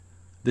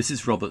This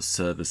is Robert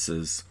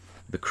Service's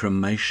The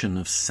Cremation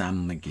of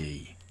Sam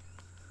McGee.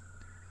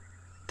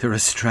 There are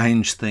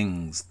strange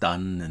things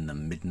done in the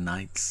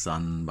midnight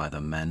sun by the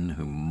men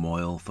who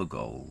moil for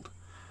gold.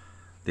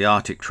 The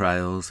Arctic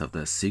trails have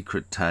their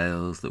secret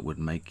tales that would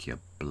make your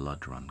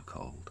blood run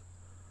cold.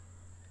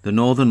 The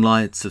northern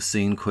lights have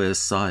seen queer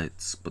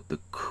sights, but the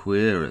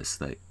queerest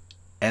they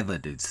ever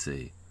did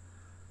see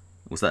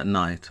was that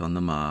night on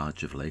the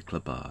marge of Lake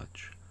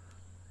Labarge.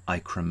 I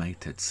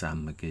cremated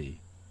Sam McGee.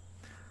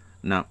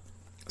 Now,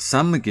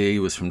 Sam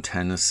McGee was from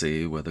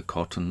Tennessee, where the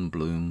cotton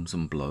blooms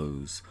and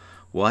blows.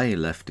 Why he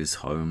left his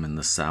home in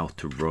the south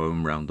to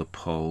roam round the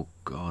pole,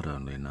 God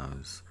only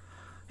knows.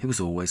 He was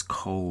always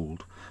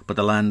cold, but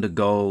the land of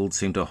gold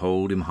seemed to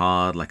hold him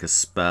hard like a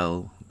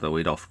spell, though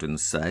he'd often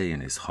say in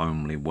his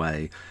homely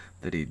way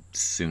that he'd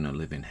sooner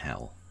live in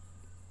hell.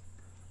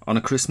 On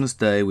a Christmas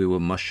day we were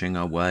mushing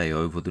our way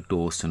over the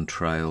Dawson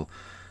Trail.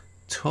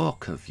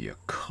 Talk of your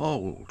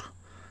cold!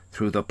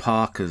 Through the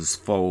parka's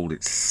fold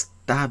it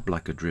stabbed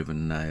like a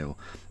driven nail.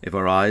 If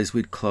our eyes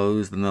we'd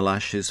closed, then the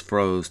lashes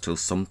froze till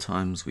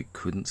sometimes we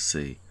couldn't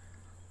see.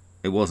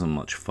 It wasn't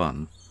much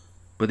fun,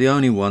 but the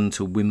only one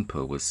to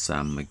whimper was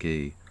Sam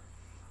McGee.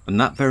 And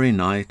that very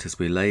night, as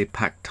we lay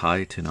packed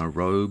tight in our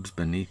robes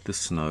beneath the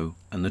snow,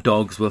 and the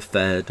dogs were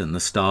fed and the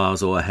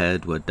stars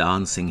o'erhead were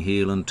dancing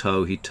heel and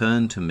toe, he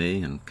turned to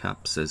me and,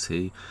 "Cap," says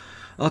he,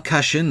 "I'll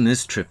cash in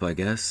this trip, I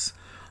guess.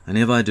 And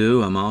if I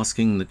do, I'm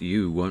asking that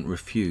you won't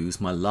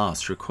refuse my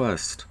last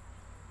request."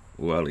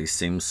 Well, he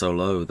seemed so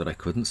low that I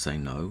couldn't say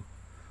no.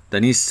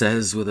 Then he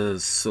says with a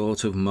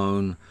sort of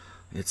moan,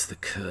 "It's the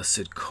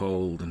cursed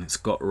cold, and it's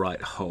got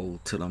right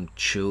hold till I'm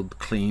chilled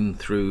clean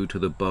through to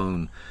the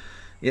bone.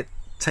 It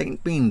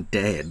tain't been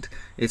dead,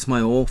 it's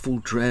my awful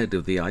dread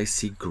of the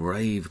icy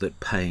grave that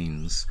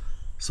pains.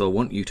 So I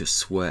want you to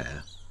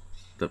swear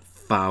that,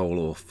 foul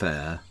or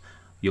fair,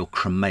 you'll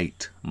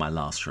cremate my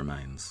last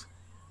remains."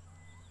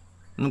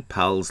 And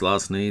pal's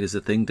last need is a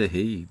thing to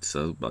heed,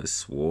 so I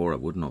swore I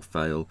would not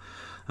fail,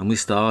 and we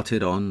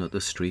started on at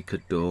the streak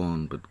of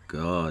dawn, but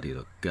God, he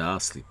looked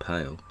ghastly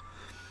pale.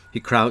 He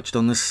crouched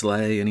on the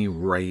sleigh and he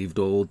raved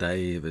all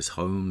day of his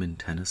home in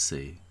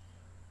Tennessee,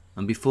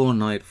 and before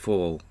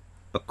nightfall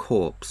a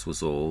corpse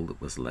was all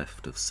that was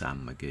left of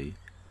Sam McGee.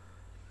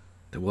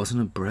 There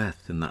wasn't a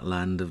breath in that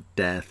land of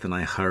death, and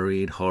I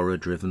hurried,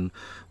 horror-driven,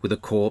 with a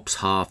corpse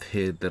half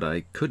hid that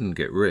I couldn't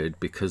get rid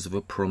because of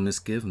a promise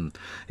given.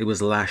 It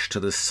was lashed to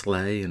the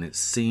sleigh, and it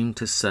seemed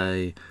to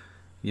say,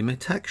 "You may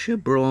tax your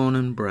brawn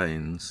and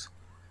brains,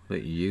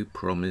 but you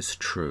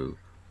promised true,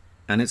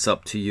 and it's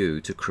up to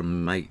you to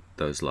cremate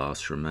those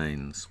last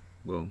remains."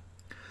 Well,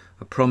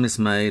 a promise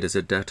made is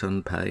a debt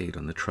unpaid,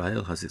 and the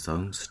trail has its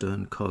own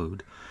stern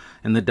code.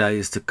 In the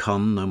days to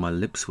come, though my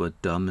lips were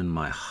dumb, in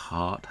my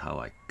heart how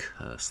I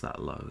cursed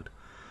that load.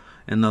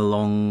 In the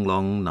long,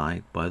 long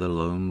night, by the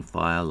lone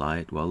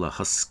firelight, while the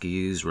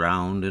huskies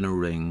round in a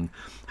ring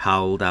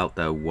howled out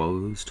their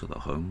woes to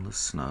the homeless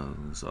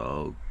snows,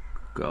 oh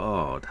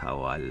God,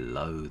 how I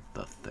loathed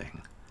the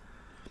thing.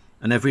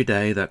 And every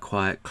day that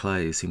quiet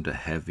clay seemed to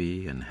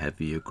heavy and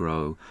heavier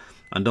grow,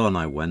 and on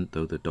I went,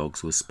 though the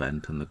dogs were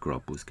spent and the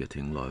grub was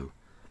getting low.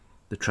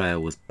 The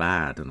trail was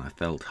bad, and I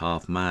felt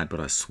half mad, but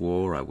I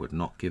swore I would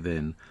not give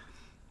in,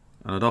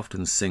 and I'd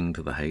often sing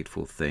to the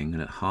hateful thing,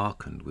 and it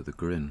hearkened with a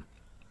grin.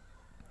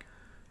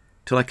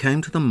 Till I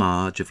came to the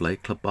marge of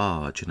Lake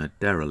Labarge, and a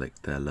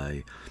derelict there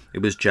lay.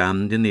 It was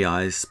jammed in the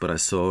ice, but I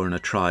saw in a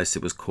trice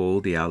it was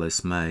called the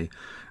Alice May,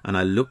 and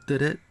I looked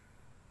at it,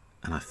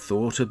 and I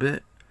thought a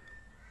bit,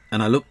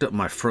 and I looked at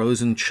my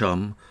frozen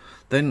chum.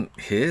 Then,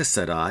 "Here,"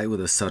 said I,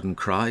 with a sudden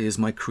cry, "is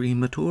my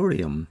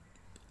crematorium."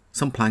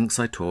 Some planks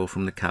I tore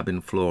from the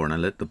cabin floor, and I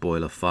lit the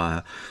boiler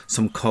fire.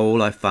 Some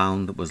coal I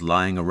found that was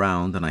lying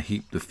around, and I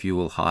heaped the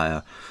fuel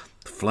higher.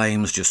 The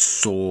flames just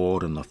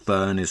soared, and the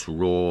furnace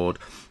roared,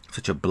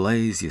 such a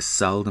blaze you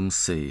seldom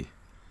see.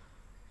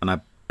 And I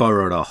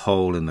burrowed a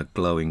hole in the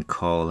glowing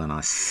coal, and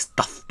I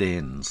stuffed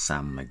in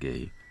Sam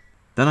McGee.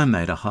 Then I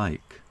made a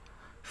hike,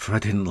 for I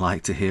didn't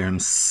like to hear him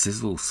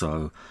sizzle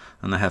so,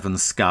 and the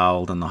heavens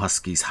scowled, and the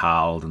huskies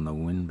howled, and the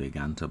wind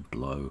began to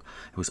blow.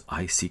 It was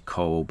icy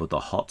cold, but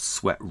the hot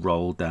sweat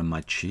rolled down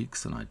my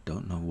cheeks, and I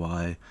don't know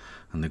why,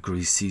 and the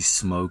greasy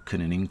smoke in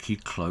an inky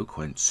cloak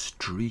went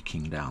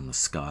streaking down the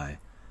sky.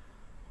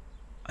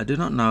 I do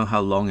not know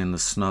how long in the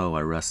snow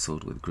I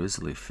wrestled with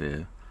grisly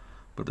fear,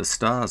 but the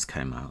stars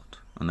came out,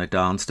 and they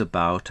danced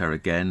about ere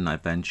again I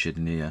ventured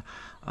near.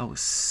 I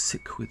was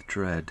sick with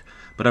dread,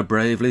 but I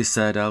bravely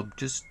said, "I'll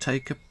just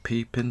take a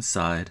peep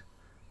inside.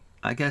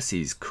 I guess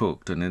he's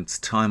cooked, and it's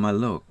time I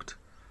looked."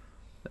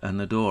 And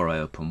the door I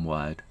opened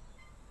wide,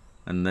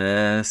 and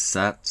there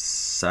sat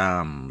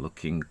Sam,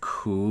 looking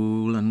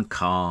cool and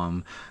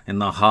calm in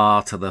the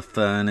heart of the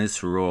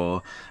furnace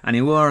roar, and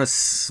he wore a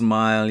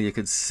smile you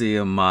could see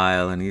a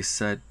mile, and he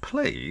said,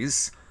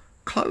 "Please,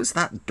 close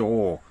that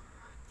door.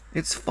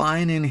 It's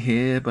fine in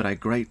here, but I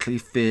greatly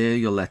fear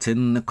you'll let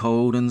in the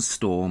cold and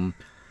storm.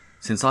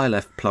 Since I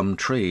left Plum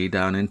Tree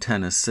down in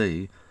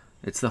Tennessee,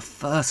 it's the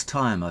first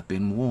time I've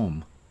been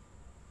warm."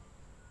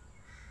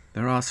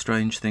 There are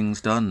strange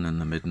things done in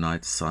the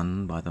midnight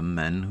sun by the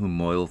men who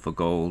moil for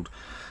gold.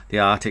 The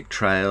Arctic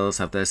trails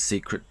have their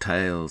secret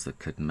tales that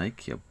could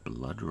make your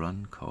blood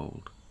run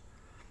cold.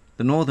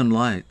 The Northern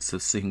Lights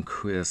have seen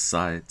queer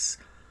sights,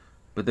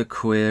 but the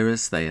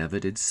queerest they ever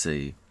did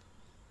see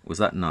was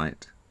that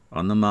night,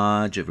 on the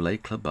marge of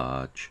Lake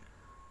Labarge,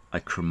 I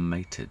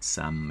cremated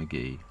Sam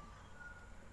McGee.